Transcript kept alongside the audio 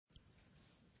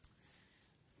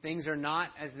Things are not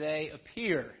as they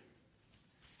appear.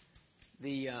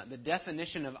 The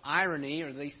definition of irony, or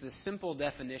at least the simple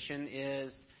definition,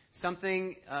 is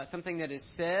something that is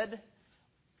said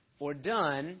or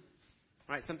done.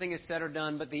 Right? Something is said or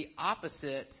done, but the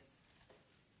opposite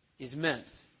is meant.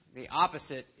 The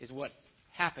opposite is what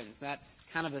happens. That's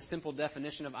kind of a simple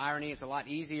definition of irony. It's a lot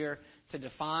easier to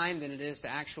define than it is to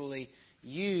actually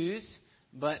use.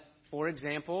 But, for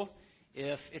example,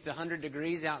 if it's 100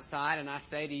 degrees outside and I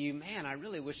say to you, man, I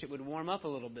really wish it would warm up a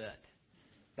little bit.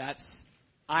 That's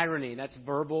irony. That's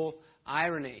verbal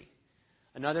irony.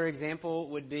 Another example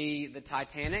would be the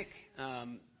Titanic.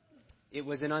 It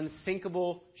was an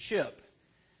unsinkable ship.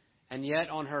 And yet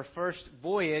on her first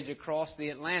voyage across the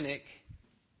Atlantic,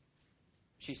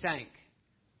 she sank.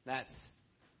 That's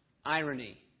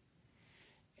irony.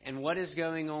 And what is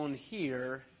going on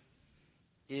here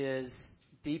is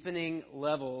deepening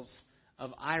levels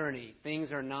of irony.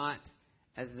 Things are not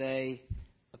as they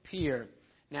appear.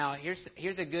 Now,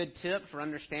 here's a good tip for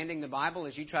understanding the Bible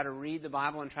as you try to read the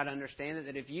Bible and try to understand it,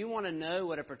 that if you want to know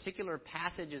what a particular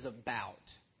passage is about,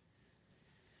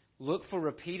 look for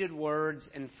repeated words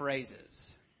and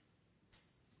phrases.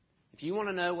 If you want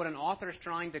to know what an author is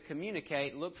trying to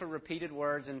communicate, look for repeated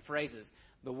words and phrases.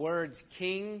 The words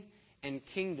king and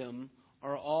kingdom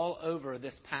are all over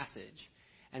this passage.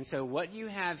 And so what you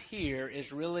have here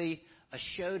is really a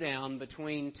showdown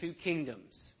between two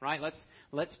kingdoms, right?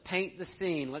 Let's paint the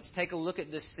scene. Let's take a look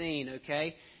at this scene,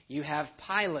 okay? You have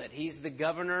Pilate. He's the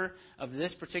governor of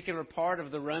this particular part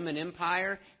of the Roman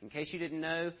Empire. In case you didn't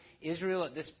know, Israel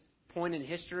at this point in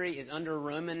history is under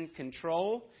Roman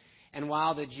control. And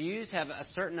while the Jews have a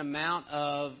certain amount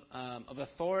of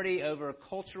authority over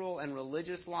cultural and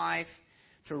religious life,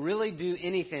 to really do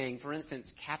anything, for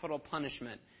instance, capital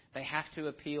punishment, they have to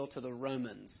appeal to the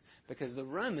Romans because the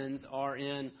Romans are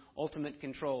in ultimate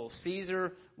control.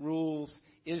 Caesar rules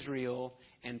Israel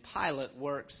and Pilate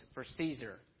works for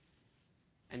Caesar.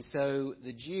 And so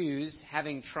the Jews,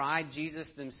 having tried Jesus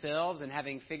themselves and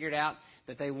having figured out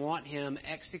that they want him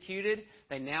executed,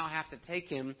 they now have to take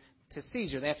him to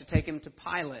Caesar. They have to take him to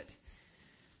Pilate.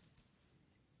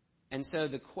 And so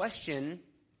the question,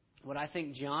 what I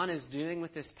think John is doing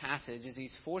with this passage is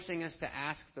he's forcing us to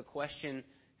ask the question,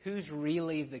 who's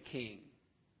really the king?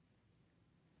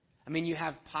 I mean, you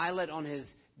have Pilate on his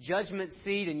judgment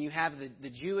seat, and you have the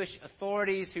Jewish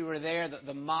authorities who are there,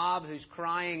 the mob who's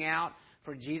crying out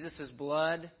for Jesus'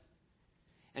 blood,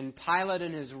 and Pilate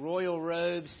in his royal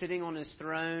robe sitting on his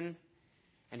throne.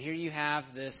 And here you have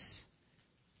this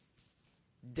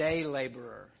day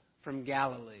laborer from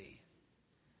Galilee,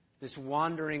 this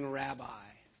wandering rabbi.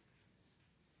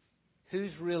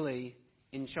 Who's really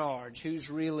in charge? Who's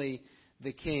really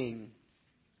the king?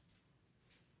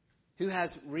 Who has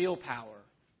real power?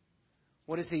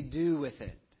 What does he do with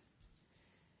it?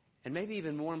 And maybe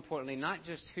even more importantly, not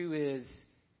just who is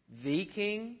the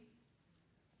king,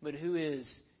 but who is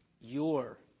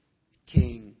your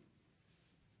king?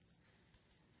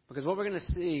 Because what we're going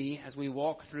to see as we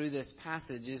walk through this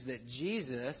passage is that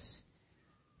Jesus,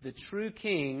 the true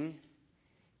king,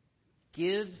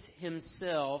 gives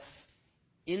himself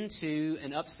into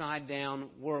an upside-down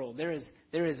world. There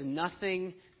is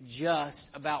nothing just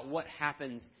about what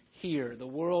happens here. The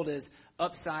world is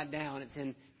upside down. It's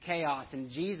in chaos. And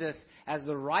Jesus, as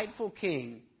the rightful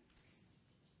king,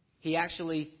 he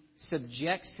actually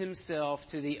subjects himself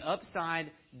to the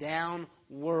upside-down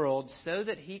world so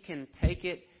that he can take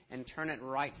it and turn it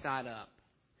right side up.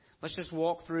 Let's just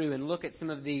walk through and look at some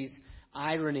of these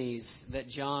ironies that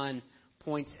John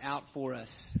points out for us.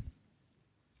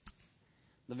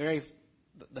 The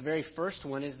very first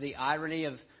one is the irony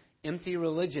of empty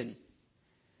religion.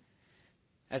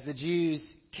 As the Jews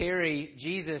carry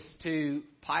Jesus to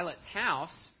Pilate's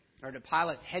house, or to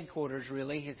Pilate's headquarters,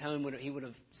 really, his home, he would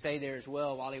have stayed there as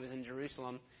well while he was in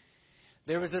Jerusalem.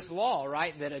 There was this law,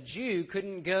 right, that a Jew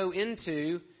couldn't go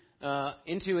into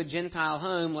a Gentile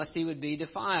home lest he would be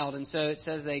defiled. And so it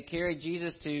says they carried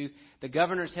Jesus to the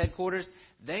governor's headquarters.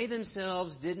 They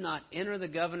themselves did not enter the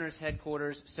governor's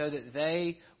headquarters so that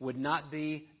they would not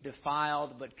be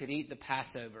defiled but could eat the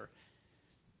Passover.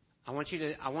 I want you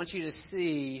to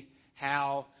see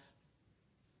how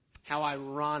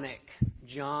ironic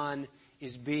John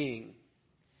is being.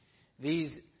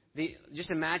 Just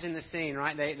imagine the scene,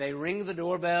 right? They ring the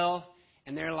doorbell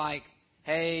and they're like,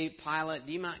 "Hey, Pilate,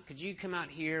 could you come out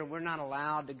here? We're not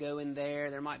allowed to go in there.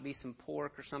 There might be some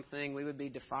pork or something. We would be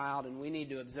defiled, and we need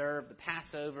to observe the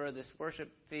Passover, this worship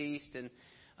feast.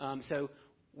 And so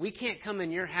we can't come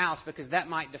in your house because that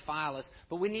might defile us,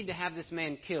 but we need to have this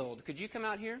man killed. Could you come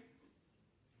out here?"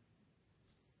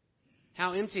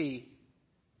 How empty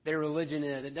their religion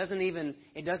is. It doesn't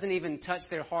even touch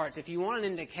their hearts. If you want an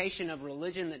indication of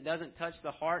religion that doesn't touch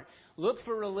the heart, look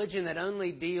for religion that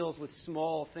only deals with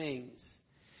small things.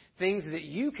 Things that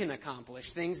you can accomplish,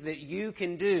 things that you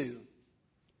can do.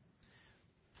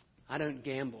 I don't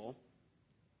gamble.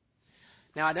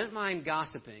 Now, I don't mind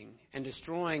gossiping and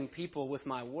destroying people with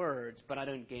my words, but I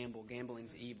don't gamble.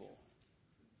 Gambling's evil.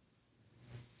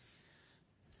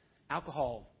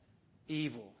 Alcohol,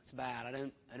 evil. It's bad.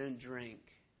 I don't drink.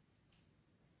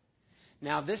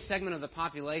 Now, this segment of the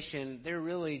population, they're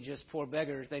really just poor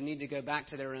beggars. They need to go back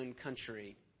to their own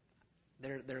country.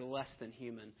 They're less than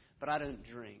human. But I don't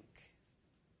drink.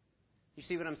 You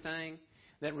see what I'm saying?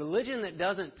 That religion that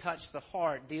doesn't touch the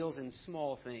heart deals in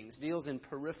small things, deals in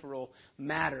peripheral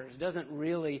matters, doesn't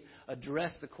really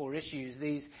address the core issues.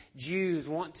 These Jews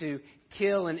want to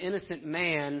kill an innocent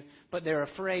man, but they're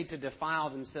afraid to defile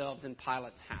themselves in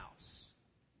Pilate's house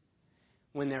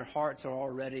when their hearts are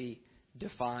already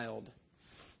defiled.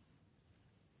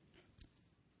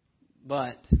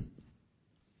 But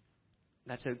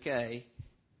that's okay,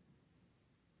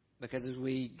 because as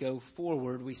we go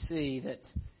forward, we see that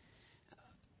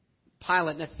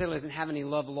Pilate necessarily doesn't have any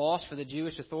love lost for the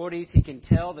Jewish authorities. He can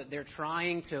tell that they're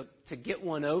trying to get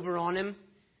one over on him.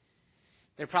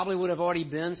 There probably would have already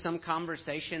been some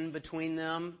conversation between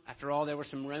them. After all, there were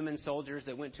some Roman soldiers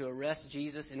that went to arrest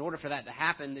Jesus. In order for that to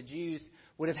happen, the Jews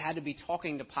would have had to be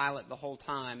talking to Pilate the whole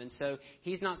time. And so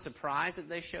he's not surprised that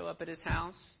they show up at his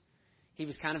house. He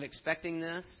was kind of expecting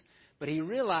this. But he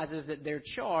realizes that their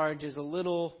charge is a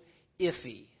little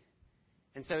iffy.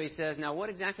 And so he says, now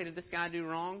what exactly did this guy do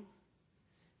wrong?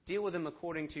 Deal with him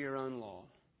according to your own law.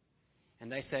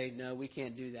 And they say, no, we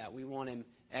can't do that. We want him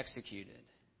executed.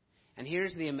 And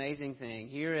here's the amazing thing.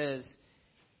 Here is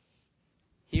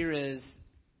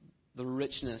the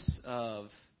richness of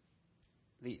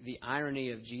the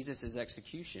irony of Jesus'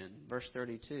 execution. Verse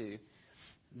 32.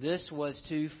 This was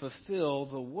to fulfill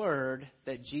the word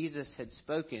that Jesus had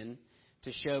spoken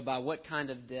to show by what kind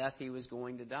of death he was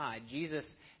going to die. Jesus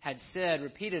had said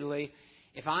repeatedly,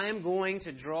 if I am going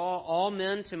to draw all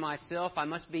men to myself, I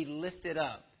must be lifted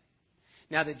up.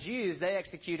 Now the Jews, they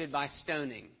executed by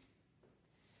stoning.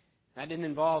 That didn't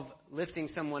involve lifting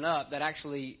someone up. That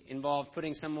actually involved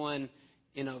putting someone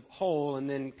in a hole and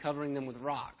then covering them with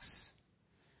rocks.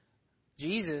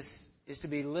 Jesus is to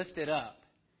be lifted up.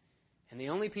 And the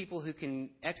only people who can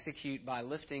execute by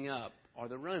lifting up are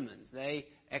the Romans. They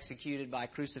executed by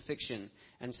crucifixion.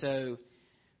 And so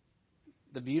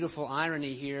the beautiful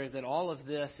irony here is that all of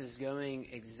this is going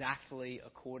exactly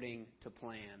according to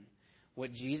plan.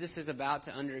 What Jesus is about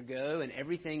to undergo and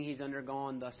everything he's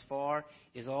undergone thus far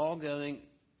is all going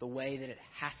the way that it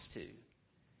has to.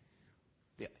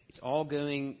 It's all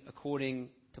going according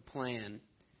to plan.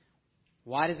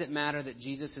 Why does it matter that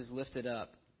Jesus is lifted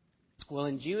up? Well,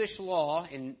 in Jewish law,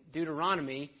 in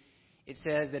Deuteronomy, it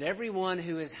says that everyone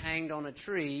who is hanged on a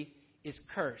tree is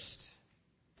cursed.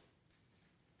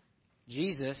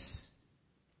 Jesus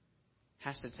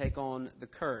has to take on the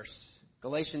curse.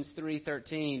 Galatians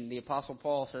 3:13, the Apostle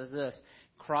Paul says this,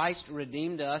 Christ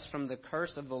redeemed us from the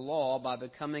curse of the law by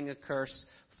becoming a curse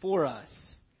for us.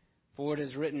 For it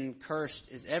is written, cursed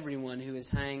is everyone who is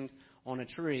hanged on a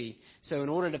tree. So in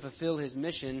order to fulfill his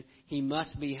mission, he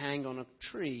must be hanged on a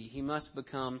tree. He must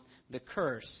become the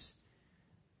curse.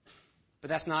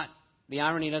 But the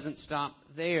irony doesn't stop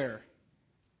there.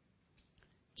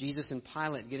 Jesus and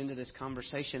Pilate get into this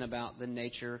conversation about the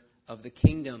nature of the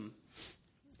kingdom.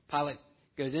 Pilate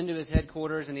goes into his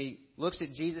headquarters and he looks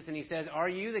at Jesus and he says, are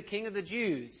you the king of the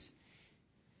Jews?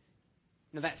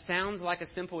 Now that sounds like a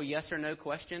simple yes or no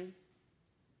question,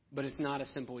 but it's not a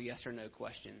simple yes or no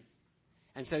question.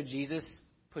 And so Jesus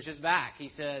pushes back. He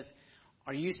says,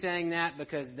 are you saying that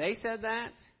because they said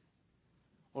that?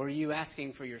 Or are you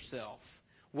asking for yourself?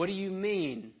 What do you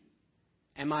mean,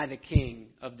 am I the king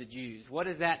of the Jews? What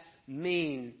does that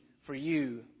mean for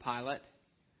you, Pilate?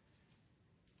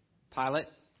 Pilate,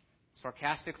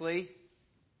 sarcastically,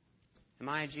 am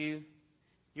I a Jew?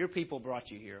 Your people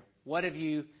brought you here. What have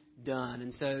you done?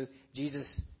 And so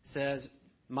Jesus says,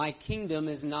 my kingdom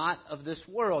is not of this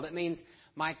world. It means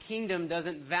my kingdom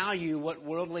doesn't value what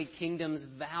worldly kingdoms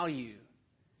value.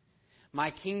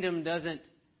 My kingdom doesn't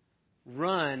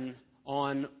run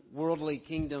on worldly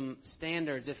kingdom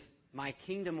standards. If my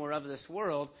kingdom were of this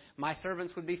world, my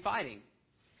servants would be fighting.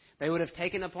 They would have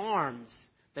taken up arms.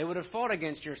 They would have fought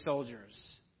against your soldiers.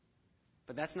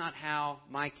 But that's not how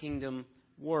my kingdom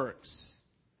works.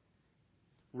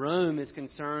 Rome is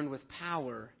concerned with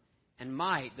power and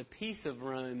might. The peace of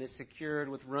Rome is secured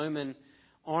with Roman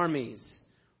armies.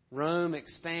 Rome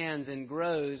expands and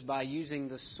grows by using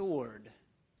the sword.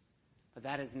 But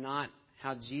that is not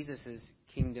how Jesus'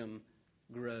 kingdom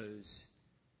grows.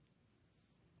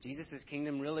 Jesus'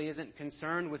 kingdom really isn't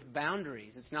concerned with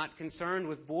boundaries. It's not concerned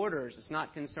with borders. It's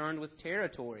not concerned with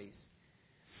territories.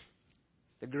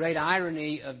 The great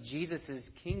irony of Jesus'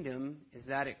 kingdom is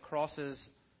that it crosses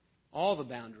all the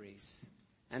boundaries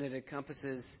and it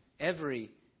encompasses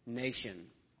every nation.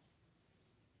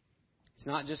 It's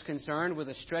not just concerned with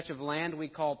a stretch of land we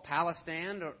call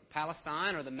Palestine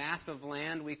or the mass of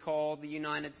land we call the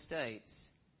United States.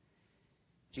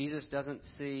 Jesus doesn't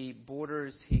see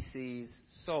borders, he sees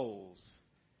souls.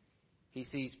 He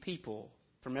sees people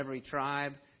from every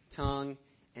tribe, tongue,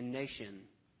 and nation.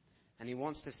 And he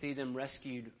wants to see them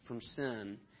rescued from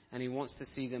sin. And he wants to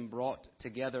see them brought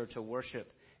together to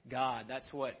worship God.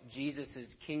 That's what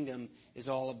Jesus' kingdom is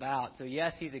all about. So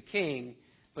yes, he's a king,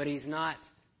 but he's not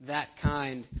that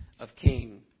kind of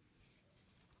king.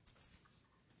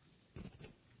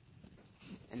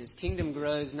 And his kingdom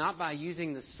grows not by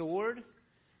using the sword,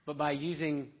 but by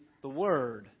using the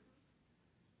Word.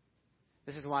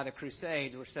 This is why the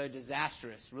Crusades were so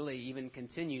disastrous, really even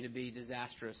continue to be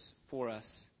disastrous for us.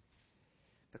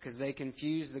 Because they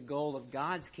confused the goal of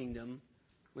God's kingdom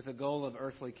with the goal of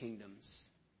earthly kingdoms.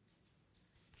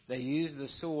 They used the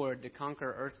sword to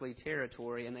conquer earthly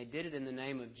territory, and they did it in the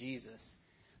name of Jesus.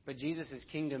 But Jesus'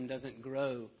 kingdom doesn't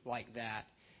grow like that.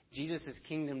 Jesus'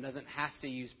 kingdom doesn't have to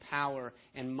use power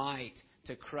and might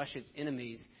to crush its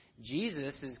enemies.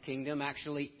 Jesus' kingdom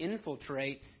actually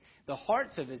infiltrates the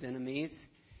hearts of his enemies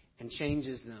and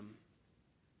changes them.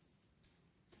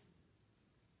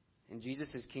 And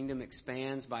Jesus' kingdom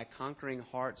expands by conquering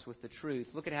hearts with the truth.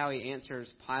 Look at how he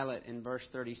answers Pilate in verse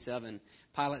 37.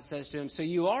 Pilate says to him, "So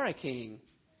you are a king?"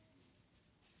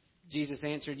 Jesus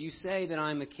answered, "You say that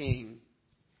I'm a king.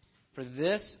 For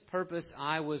this purpose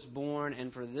I was born,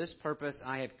 and for this purpose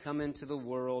I have come into the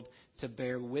world, to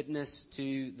bear witness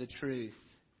to the truth."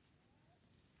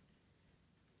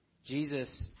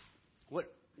 Jesus,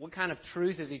 what kind of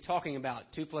truth is he talking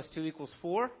about? 2 + 2 =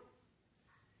 4?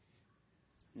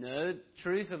 No.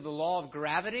 Truth of the law of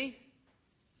gravity?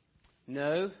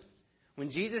 No.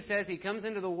 When Jesus says he comes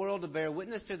into the world to bear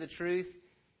witness to the truth,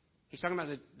 he's talking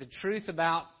about the truth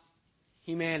about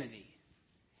humanity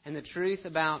and the truth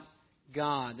about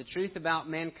God, the truth about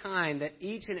mankind, that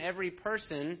each and every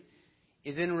person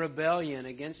is in rebellion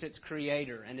against its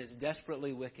Creator and is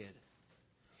desperately wicked.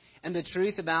 And the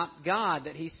truth about God,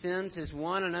 that he sends his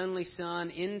one and only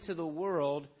Son into the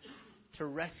world to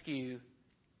rescue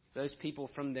those people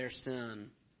from their sin,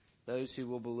 those who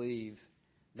will believe.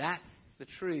 That's the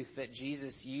truth that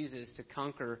Jesus uses to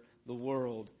conquer the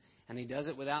world. And he does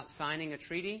it without signing a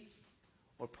treaty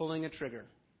or pulling a trigger.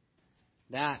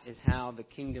 That is how the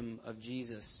kingdom of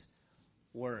Jesus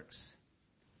works.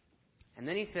 And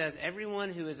then he says,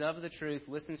 "Everyone who is of the truth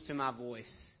listens to my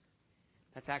voice."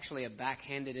 That's actually a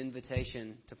backhanded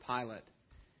invitation to Pilate.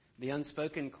 The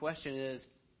unspoken question is,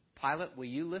 Pilate, will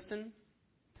you listen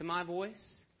to my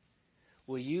voice?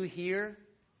 Will you hear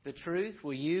the truth?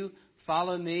 Will you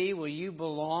follow me? Will you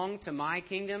belong to my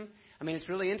kingdom? I mean, it's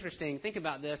really interesting. Think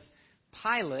about this.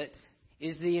 Pilate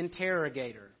is the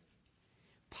interrogator.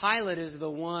 Pilate is the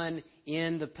one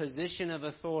in the position of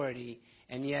authority,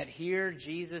 and yet here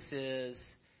Jesus is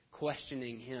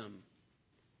questioning him.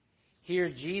 Here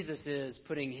Jesus is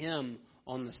putting him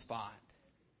on the spot.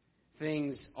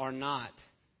 Things are not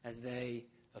as they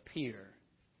appear.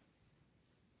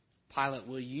 Pilate,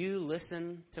 will you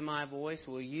listen to my voice?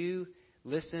 Will you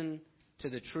listen to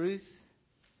the truth?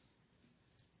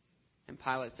 And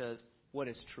Pilate says, "What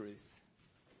is truth?"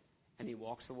 And he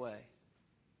walks away.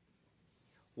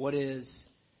 What is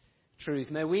truth?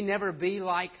 May we never be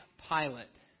like Pilate.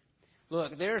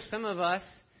 Look, there are some of us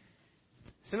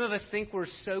think we're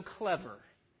so clever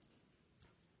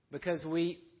because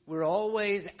we're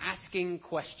always asking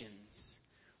questions.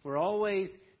 We're always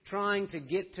trying to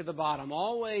get to the bottom,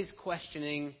 always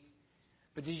questioning.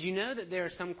 But did you know that there are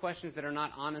some questions that are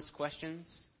not honest questions?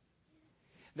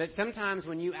 That sometimes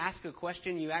when you ask a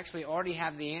question, you actually already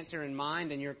have the answer in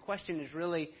mind, and your question is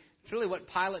really what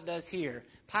Pilate does here.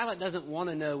 Pilate doesn't want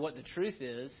to know what the truth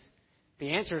is. The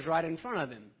answer is right in front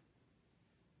of him.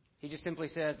 He just simply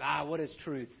says, "What is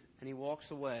truth?" And he walks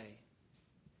away.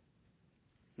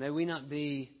 May we not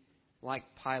be like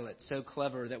Pilate, so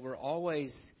clever that we're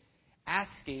always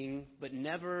asking but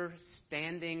never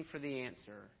standing for the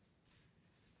answer.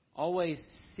 Always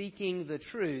seeking the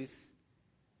truth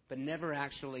but never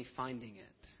actually finding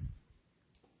it.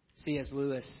 C.S.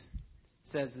 Lewis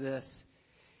says this: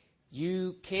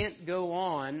 "You can't go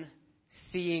on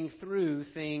seeing through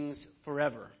things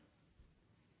forever.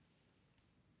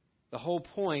 The whole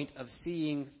point of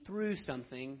seeing through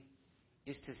something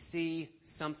is to see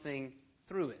something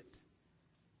through it.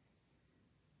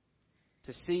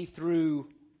 To see through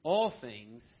all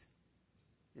things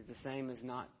is the same as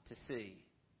not to see.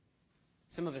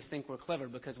 Some of us think we're clever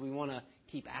because we want to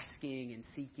keep asking and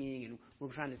seeking, and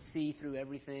we're trying to see through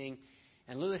everything.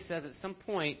 And Lewis says at some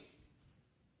point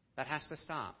that has to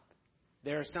stop.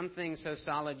 There are some things so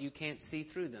solid you can't see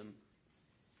through them.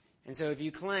 And so if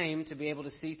you claim to be able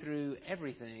to see through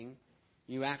everything,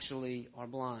 you actually are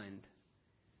blind.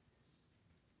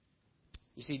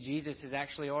 You see, Jesus has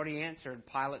actually already answered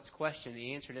Pilate's question.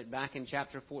 He answered it back in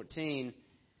chapter 14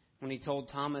 when he told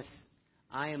Thomas,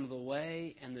 I am the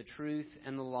way and the truth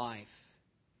and the life.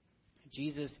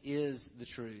 Jesus is the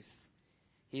truth.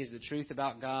 He is the truth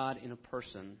about God in a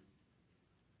person.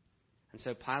 And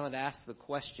so Pilate asked the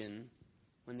question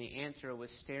when the answer was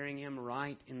staring him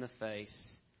right in the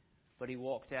face, but he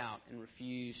walked out and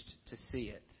refused to see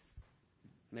it.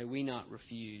 May we not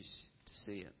refuse to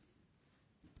see it.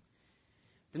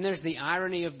 Then there's the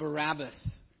irony of Barabbas.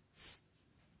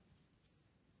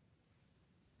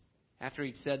 After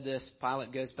he'd said this,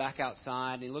 Pilate goes back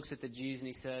outside and he looks at the Jews and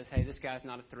he says, hey, this guy's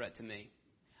not a threat to me.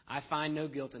 I find no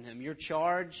guilt in him. Your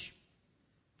charge,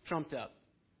 trumped up.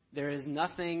 There is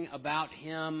nothing about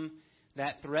him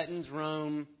that threatens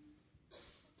Rome.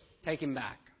 Take him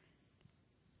back.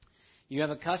 You have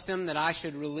a custom that I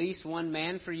should release one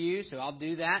man for you, so I'll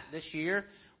do that this year.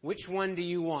 Which one do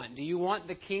you want? Do you want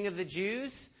the king of the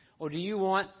Jews, or do you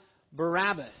want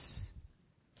Barabbas?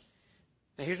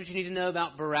 Now, here's what you need to know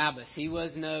about Barabbas. He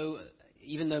was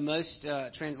even though most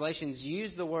translations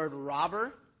use the word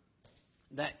robber,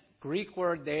 that Greek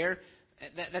word there,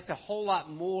 that's a whole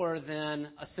lot more than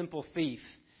a simple thief.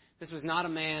 This was not a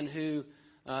man who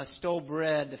stole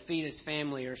bread to feed his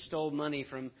family or stole money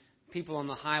from people on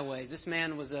the highways. This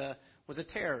man was a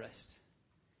terrorist.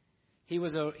 He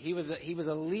was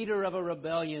a leader of a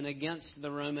rebellion against the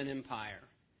Roman Empire.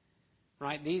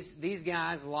 Right? These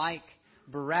guys, like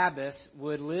Barabbas,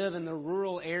 would live in the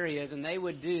rural areas, and they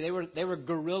were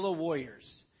guerrilla warriors.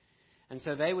 And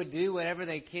so they would do whatever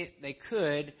they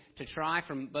could to try,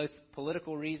 from both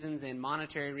political reasons and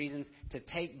monetary reasons, to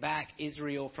take back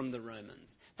Israel from the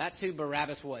Romans. That's who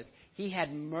Barabbas was. He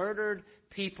had murdered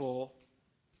people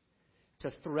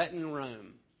to threaten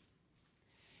Rome.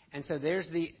 And so there's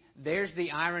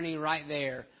the irony right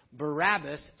there.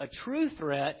 Barabbas, a true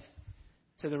threat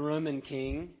to the Roman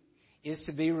king, is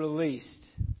to be released.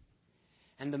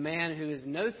 And the man who is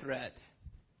no threat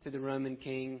to the Roman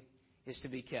king is to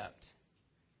be kept.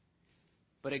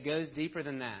 But it goes deeper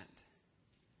than that.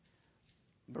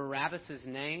 Barabbas'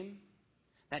 name,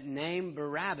 that name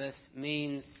Barabbas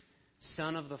means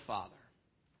son of the Father.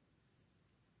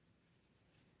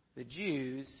 The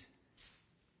Jews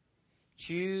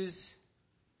choose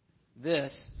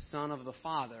this Son of the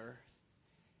Father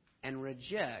and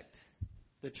reject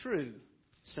the true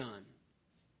Son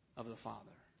of the Father.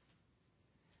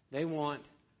 They want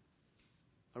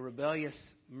a rebellious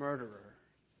murderer,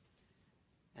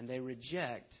 and they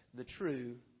reject the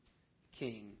true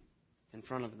King in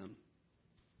front of them.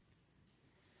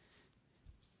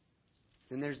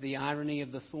 Then there's the irony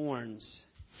of the thorns.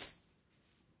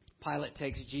 Pilate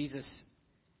takes Jesus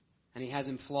and he has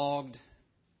him flogged.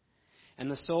 And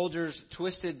the soldiers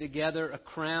twisted together a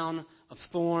crown of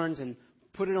thorns and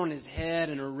put it on his head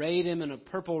and arrayed him in a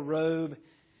purple robe.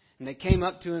 And they came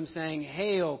up to him saying,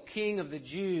 "Hail, King of the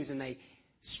Jews!" And they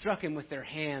struck him with their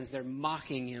hands. They're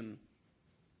mocking him.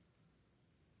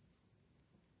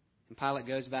 And Pilate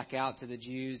goes back out to the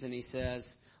Jews and he says,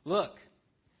 "Look,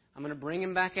 I'm going to bring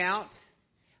him back out.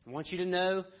 I want you to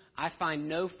know I find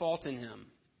no fault in him.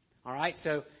 All right,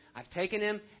 so I've taken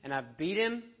him and I've beat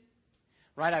him.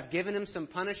 Right, I've given him some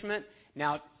punishment.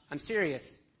 Now, I'm serious.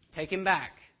 Take him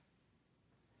back.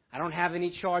 I don't have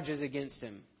any charges against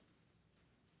him."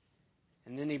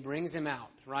 And then he brings him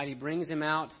out. Right, he brings him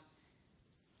out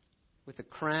with a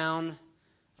crown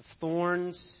of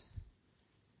thorns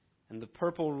and the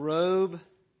purple robe.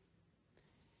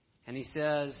 And he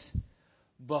says,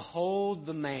 "Behold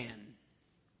the man.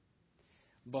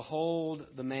 Behold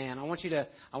the man." I want you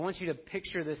to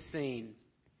picture this scene.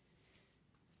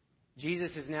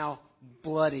 Jesus is now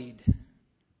bloodied.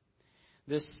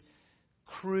 This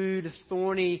crude,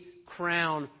 thorny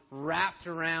crown wrapped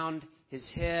around his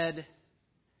head.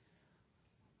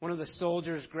 One of the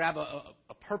soldiers grab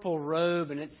a purple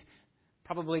robe, and it's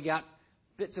probably got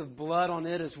bits of blood on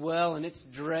it as well, and it's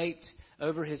draped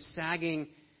over his sagging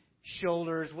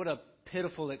shoulders. What a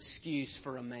pitiful excuse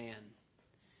for a man.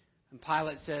 And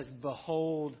Pilate says,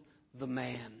 "Behold the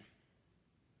man."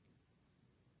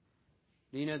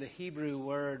 Do you know the Hebrew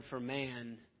word for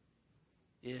man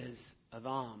is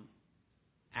Adam?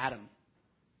 Adam,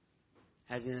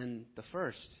 as in the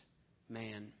first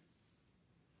man.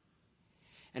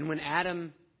 And when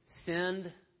Adam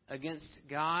sinned against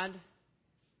God,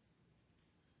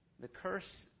 the curse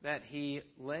that he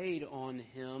laid on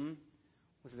him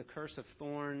was the curse of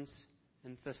thorns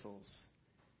and thistles.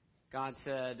 God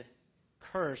said,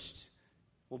 "Cursed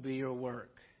will be your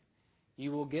work.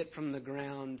 You will get from the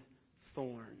ground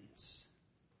thorns."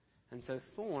 And so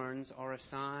thorns are a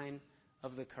sign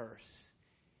of the curse.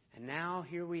 And now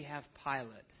here we have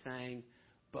Pilate saying,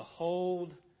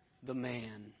 "Behold the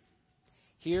man."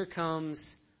 Here comes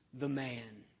the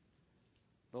man,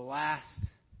 the last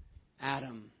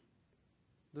Adam,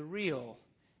 the real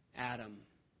Adam,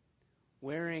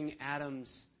 wearing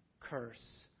Adam's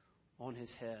curse on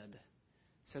his head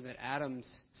so that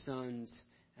Adam's sons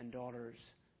and daughters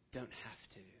don't have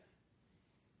to.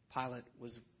 Pilate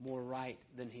was more right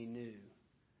than he knew.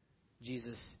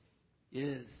 Jesus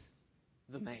is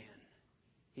the man.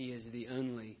 He is the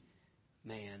only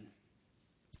man.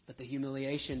 But the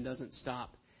humiliation doesn't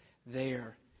stop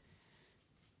there.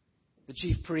 The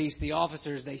chief priests, the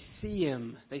officers, they see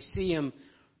him. They see him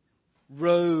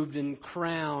robed and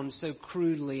crowned so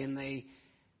crudely, and they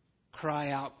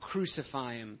cry out,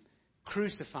 "Crucify him!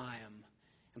 Crucify him!"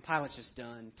 And Pilate's just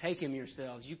done. "Take him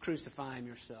yourselves. You crucify him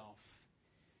yourself."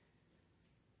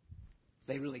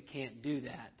 They really can't do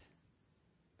that.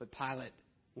 But Pilate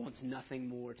wants nothing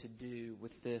more to do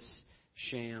with this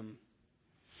sham.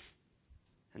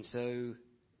 And so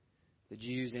the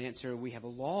Jews answer, "We have a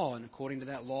law, and according to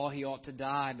that law he ought to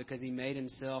die because he made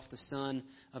himself the Son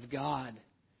of God."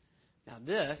 Now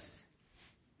this,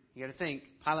 you got to think,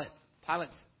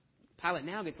 Pilate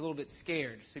now gets a little bit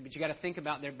scared. But you got to think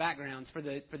about their backgrounds. For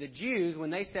the Jews, when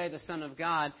they say the Son of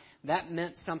God, that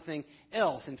meant something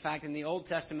else. In fact, in the Old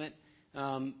Testament,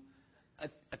 a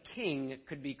king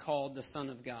could be called the Son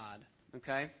of God.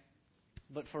 Okay?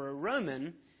 But for a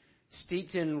Roman,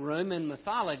 steeped in Roman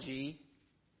mythology,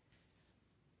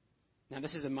 now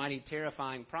this is a mighty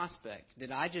terrifying prospect.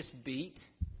 Did I just beat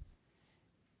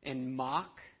and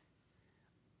mock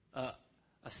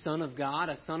a son of God,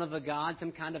 a son of a god,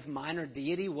 some kind of minor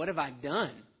deity? What have I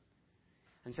done?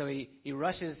 And so he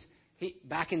rushes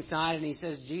back inside and he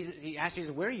says, he asks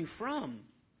Jesus, "Where are you from?"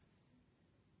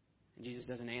 And Jesus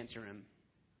doesn't answer him.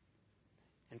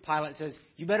 And Pilate says,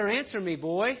 "You better answer me,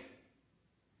 boy.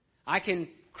 I can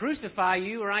crucify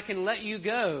you or I can let you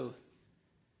go."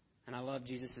 And I love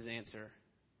Jesus' answer.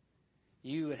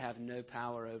 "You would have no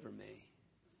power over me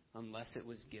unless it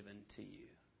was given to you.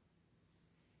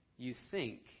 You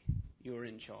think you're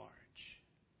in charge,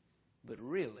 but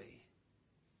really,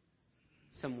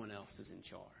 someone else is in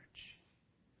charge.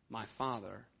 My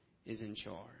Father is in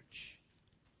charge."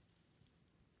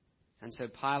 And so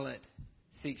Pilate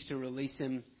seeks to release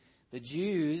him. The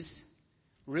Jews,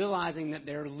 realizing that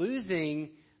they're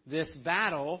losing this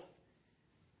battle,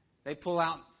 they pull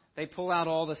out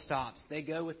all the stops. They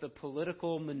go with the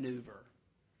political maneuver.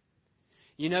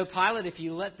 "You know, Pilate, if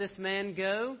you let this man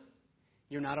go,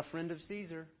 you're not a friend of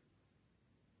Caesar."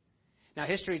 Now,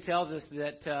 history tells us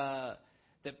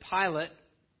that Pilate,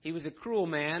 he was a cruel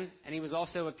man, and he was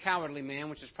also a cowardly man,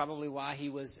 which is probably why he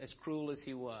was as cruel as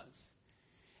he was.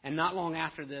 And not long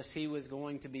after this, he was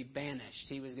going to be banished.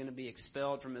 He was going to be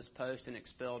expelled from his post and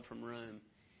expelled from Rome.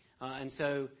 And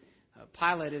so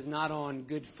Pilate is not on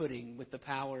good footing with the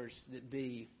powers that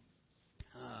be.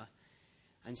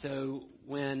 And so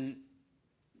when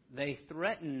they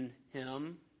threaten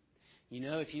him, "You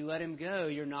know, if you let him go,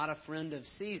 you're not a friend of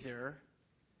Caesar."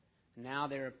 Now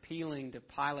they're appealing to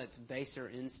Pilate's baser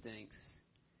instincts.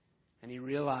 And he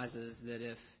realizes that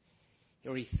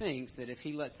he thinks that if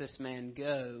he lets this man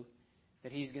go,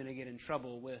 that he's going to get in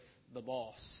trouble with the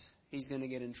boss. He's going to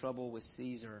get in trouble with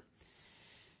Caesar.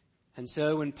 And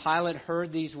so when Pilate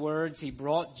heard these words, he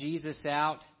brought Jesus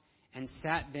out and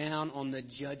sat down on the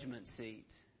judgment seat.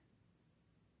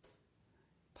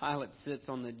 Pilate sits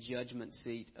on the judgment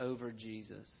seat over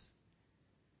Jesus.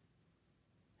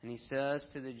 And he says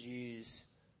to the Jews,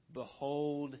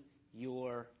 "Behold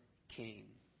your king."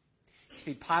 You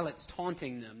see, Pilate's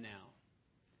taunting them now.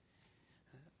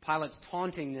 Pilate's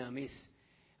taunting them.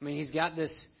 He's got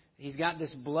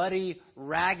this bloody,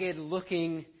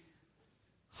 ragged-looking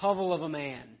hovel of a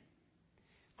man,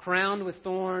 crowned with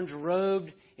thorns,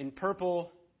 robed in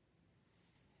purple.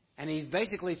 And he's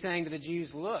basically saying to the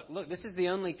Jews, look, this is the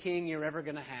only king you're ever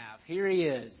going to have. Here he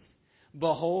is.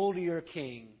 Behold your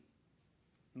king.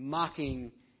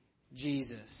 Mocking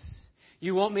Jesus.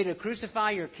 You want me to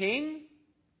crucify your king?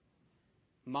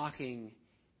 Mocking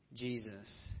Jesus.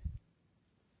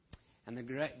 And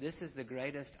this is the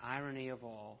greatest irony of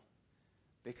all.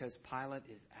 because Pilate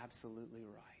is absolutely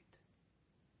right.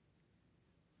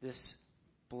 This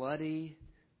bloody,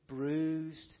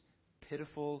 bruised,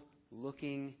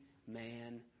 pitiful-looking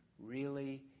man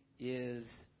really is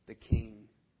the king.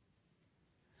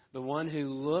 The one who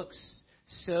looks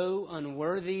so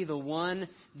unworthy, the one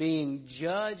being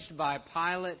judged by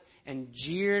Pilate and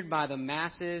jeered by the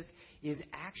masses, is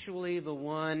actually the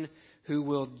one who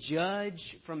will judge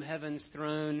from heaven's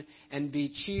throne and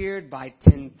be cheered by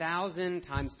 10,000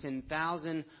 times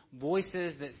 10,000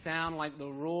 voices that sound like the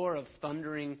roar of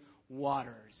thundering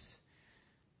waters.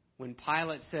 When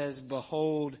Pilate says,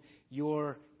 "Behold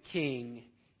your king,"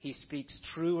 he speaks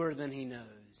truer than he knows.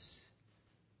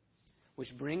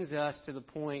 Which brings us to the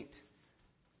point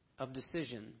of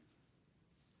decision.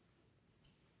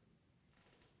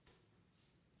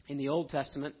 In the Old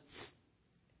Testament,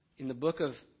 in the book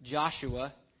of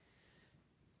Joshua,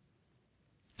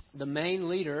 the main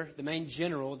leader, the main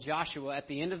general, Joshua, at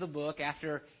the end of the book,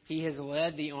 after he has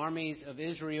led the armies of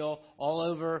Israel all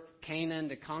over Canaan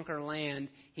to conquer land,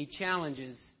 he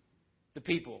challenges the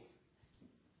people.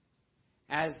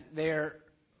 As they're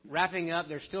wrapping up,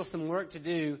 there's still some work to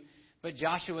do, but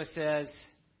Joshua says,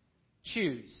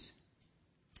 choose.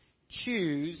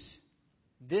 Choose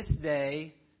this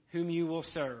day whom you will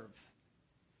serve.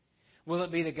 Will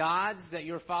it be the gods that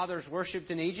your fathers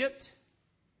worshipped in Egypt?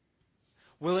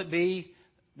 Will it be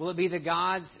the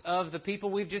gods of the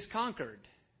people we've just conquered?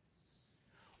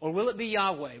 Or will it be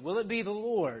Yahweh? Will it be the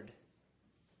Lord?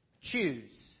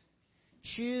 Choose.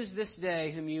 Choose this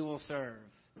day whom you will serve.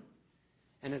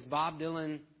 And as Bob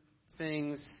Dylan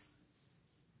sings,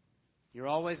 you're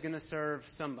always going to serve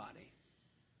somebody.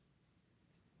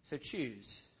 So choose.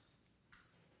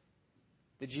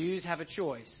 The Jews have a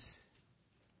choice.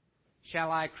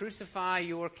 Shall I crucify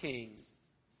your king?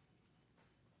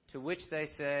 To which they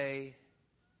say,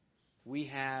 we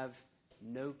have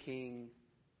no king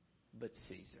but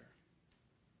Caesar.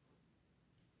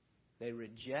 They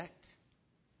reject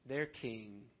their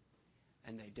king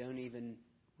and they don't even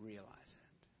realize it.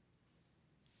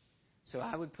 So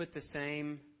I would put the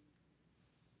same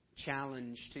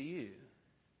challenge to you.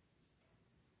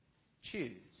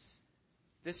 Choose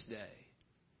this day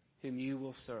whom you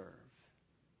will serve.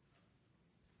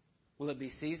 Will it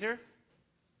be Caesar?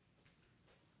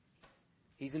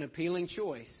 He's an appealing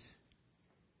choice.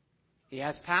 He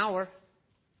has power.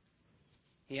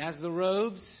 He has the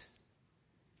robes.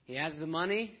 He has the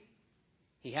money.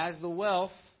 He has the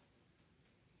wealth.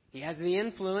 He has the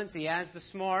influence. He has the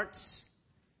smarts.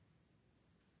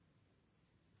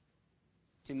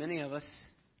 Too many of us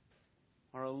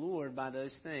are allured by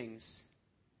those things.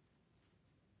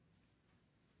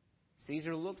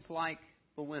 Caesar looks like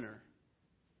the winner.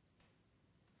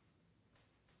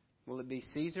 Will it be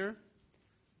Caesar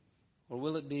or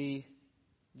will it be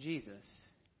Jesus?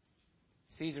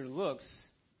 Caesar looks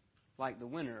like the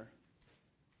winner,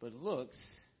 but looks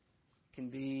can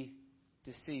be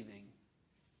deceiving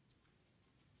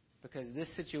because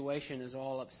this situation is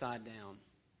all upside down.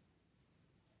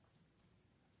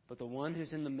 But the one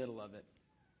who's in the middle of it,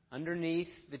 underneath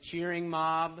the cheering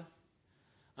mob,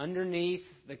 underneath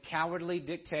the cowardly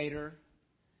dictator,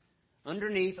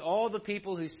 underneath all the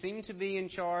people who seem to be in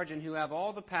charge and who have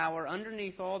all the power,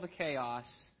 underneath all the chaos,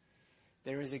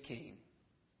 there is a king.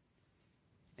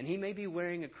 And he may be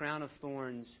wearing a crown of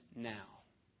thorns now.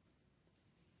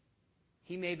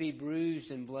 He may be bruised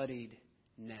and bloodied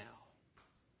now.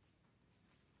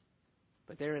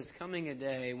 But there is coming a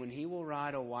day when he will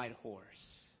ride a white horse.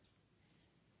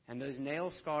 And those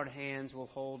nail-scarred hands will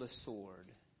hold a sword.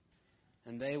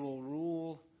 And they will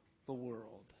rule the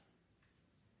world.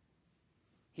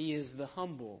 He is the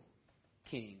humble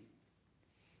king.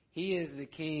 He is the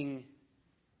king.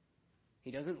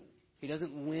 He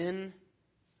doesn't win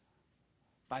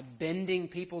by bending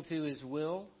people to his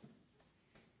will.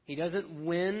 He doesn't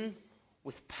win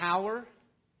with power.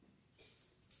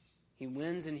 He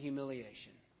wins in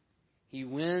humiliation. He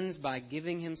wins by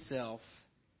giving himself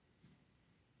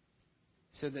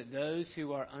so that those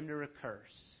who are under a curse,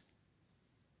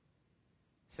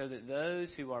 so that those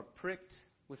who are pricked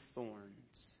with thorns,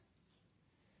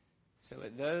 so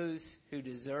that those who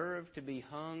deserve to be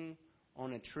hung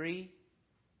on a tree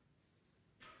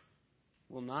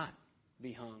will not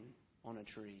be hung on a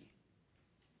tree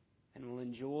and will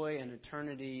enjoy an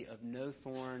eternity of no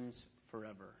thorns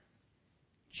forever.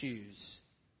 Choose.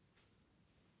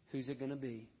 Who's it going to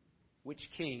be? Which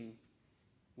king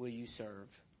will you serve?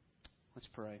 Let's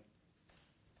pray.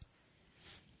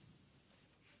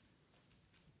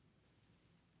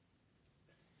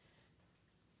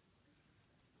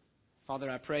 Father,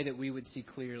 I pray that we would see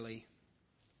clearly,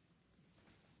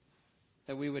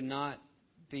 that we would not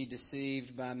be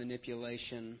deceived by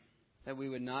manipulation, that we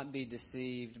would not be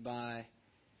deceived by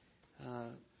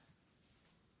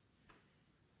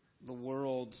the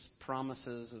world's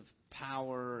promises of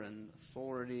power and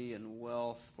authority and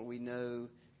wealth, for we know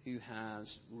who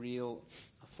has real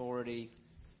authority.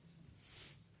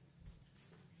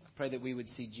 I pray that we would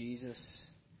see Jesus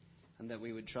and that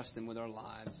we would trust Him with our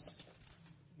lives.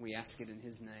 We ask it in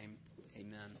His name.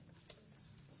 Amen.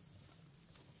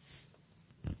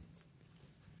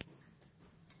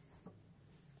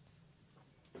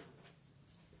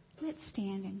 Let's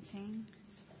stand and sing.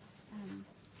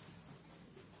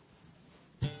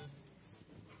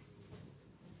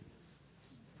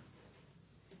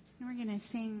 And we're going to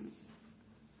sing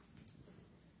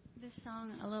this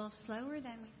song a little slower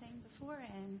than we sang before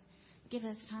and give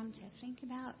us time to think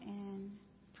about and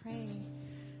pray.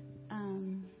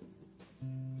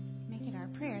 Make it our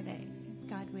prayer that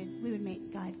we would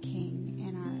make God King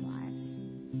in our lives.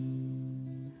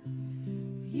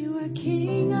 You are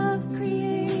King